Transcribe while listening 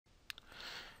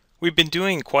We've been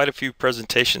doing quite a few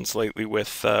presentations lately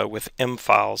with M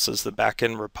files as the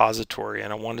backend repository,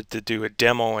 and I wanted to do a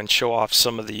demo and show off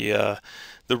some of the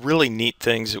really neat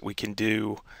things that we can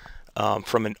do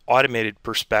from an automated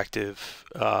perspective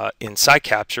in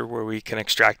SciCapture, where we can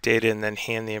extract data and then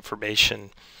hand the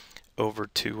information over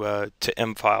to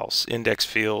M files, index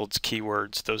fields,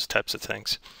 keywords, those types of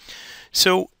things.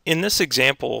 So in this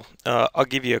example, I'll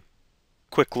give you a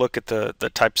quick look at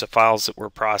the types of files that we're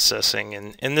processing,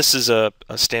 and this is a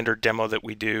standard demo that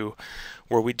we do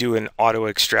where we do an auto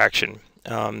extraction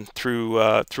through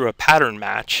a pattern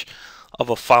match of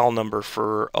a file number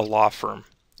for a law firm,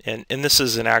 and this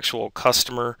is an actual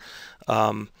customer.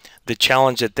 The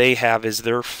challenge that they have is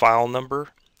their file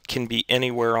number can be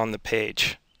anywhere on the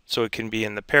page. So it can be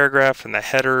in the paragraph, in the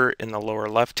header, in the lower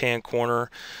left-hand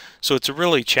corner. So it's a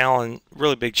really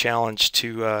big challenge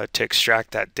to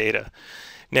extract that data.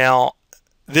 Now,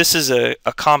 this is a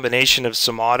combination of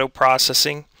some auto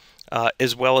processing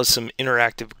as well as some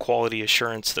interactive quality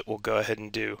assurance that we'll go ahead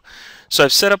and do. So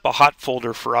I've set up a hot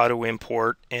folder for auto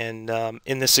import, and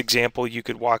in this example you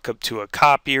could walk up to a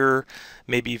copier.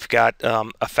 Maybe you've got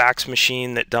a fax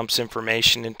machine that dumps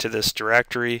information into this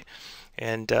directory.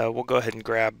 And we'll go ahead and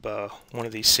grab one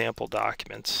of these sample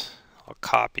documents. I'll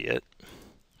copy it.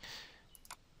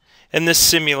 And this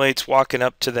simulates walking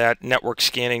up to that network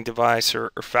scanning device or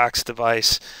fax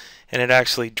device, and it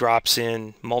actually drops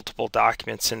in multiple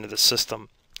documents into the system.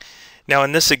 Now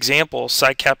in this example,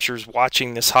 SciCapture is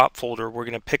watching this hot folder. We're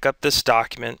going to pick up this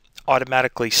document,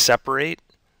 automatically separate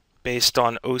based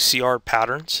on OCR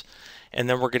patterns, and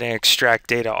then we're going to extract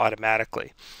data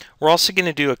automatically. We're also going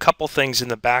to do a couple things in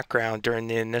the background during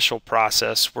the initial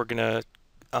process. We're going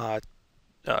to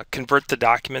convert the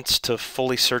documents to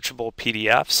fully searchable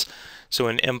PDFs. So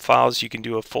in M files you can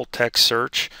do a full text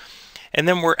search. And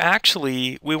then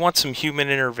we want some human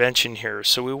intervention here.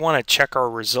 So we want to check our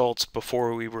results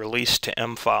before we release to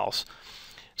M files.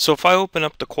 So if I open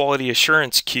up the quality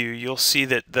assurance queue, you'll see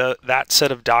that that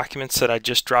set of documents that I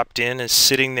just dropped in is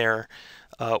sitting there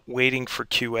waiting for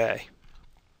QA.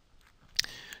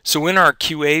 So in our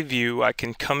QA view, I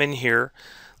can come in here,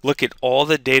 look at all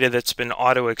the data that's been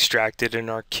auto extracted in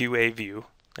our QA view,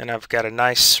 and I've got a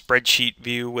nice spreadsheet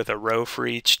view with a row for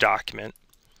each document.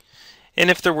 And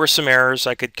if there were some errors,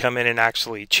 I could come in and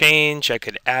actually change. I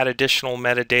could add additional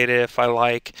metadata if I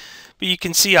like, but you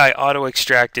can see I auto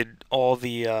extracted all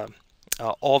the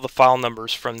file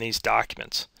numbers from these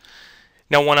documents.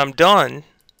 Now when I'm done,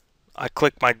 I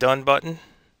click my Done button,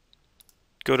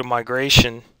 go to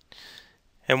Migration,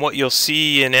 and what you'll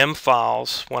see in M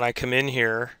files when I come in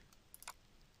here,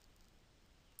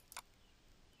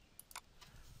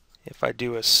 if I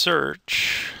do a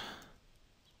search,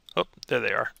 oh, there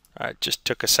they are. It just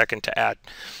took a second to add.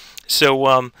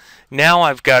 So now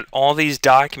I've got all these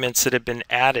documents that have been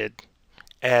added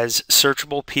as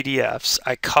searchable PDFs.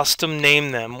 I custom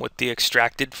name them with the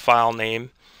extracted file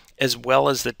name as well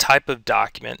as the type of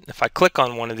document. If I click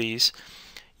on one of these,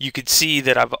 you could see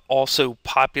that I've also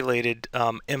populated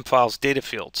M files data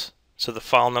fields, so the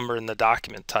file number and the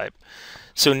document type.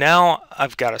 So now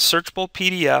I've got a searchable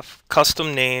PDF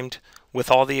custom named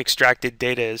with all the extracted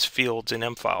data as fields in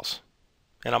M files,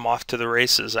 and I'm off to the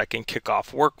races. I can kick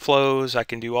off workflows, I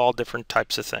can do all different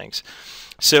types of things.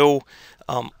 So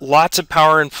lots of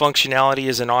power and functionality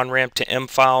as an on-ramp to M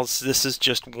files. This is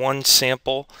just one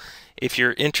sample. If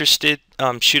you're interested,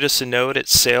 shoot us a note at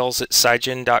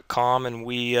sales@PSIGEN.com, and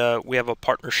we have a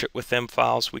partnership with M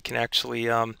files. We can actually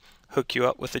hook you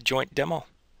up with a joint demo.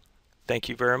 Thank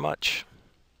you very much.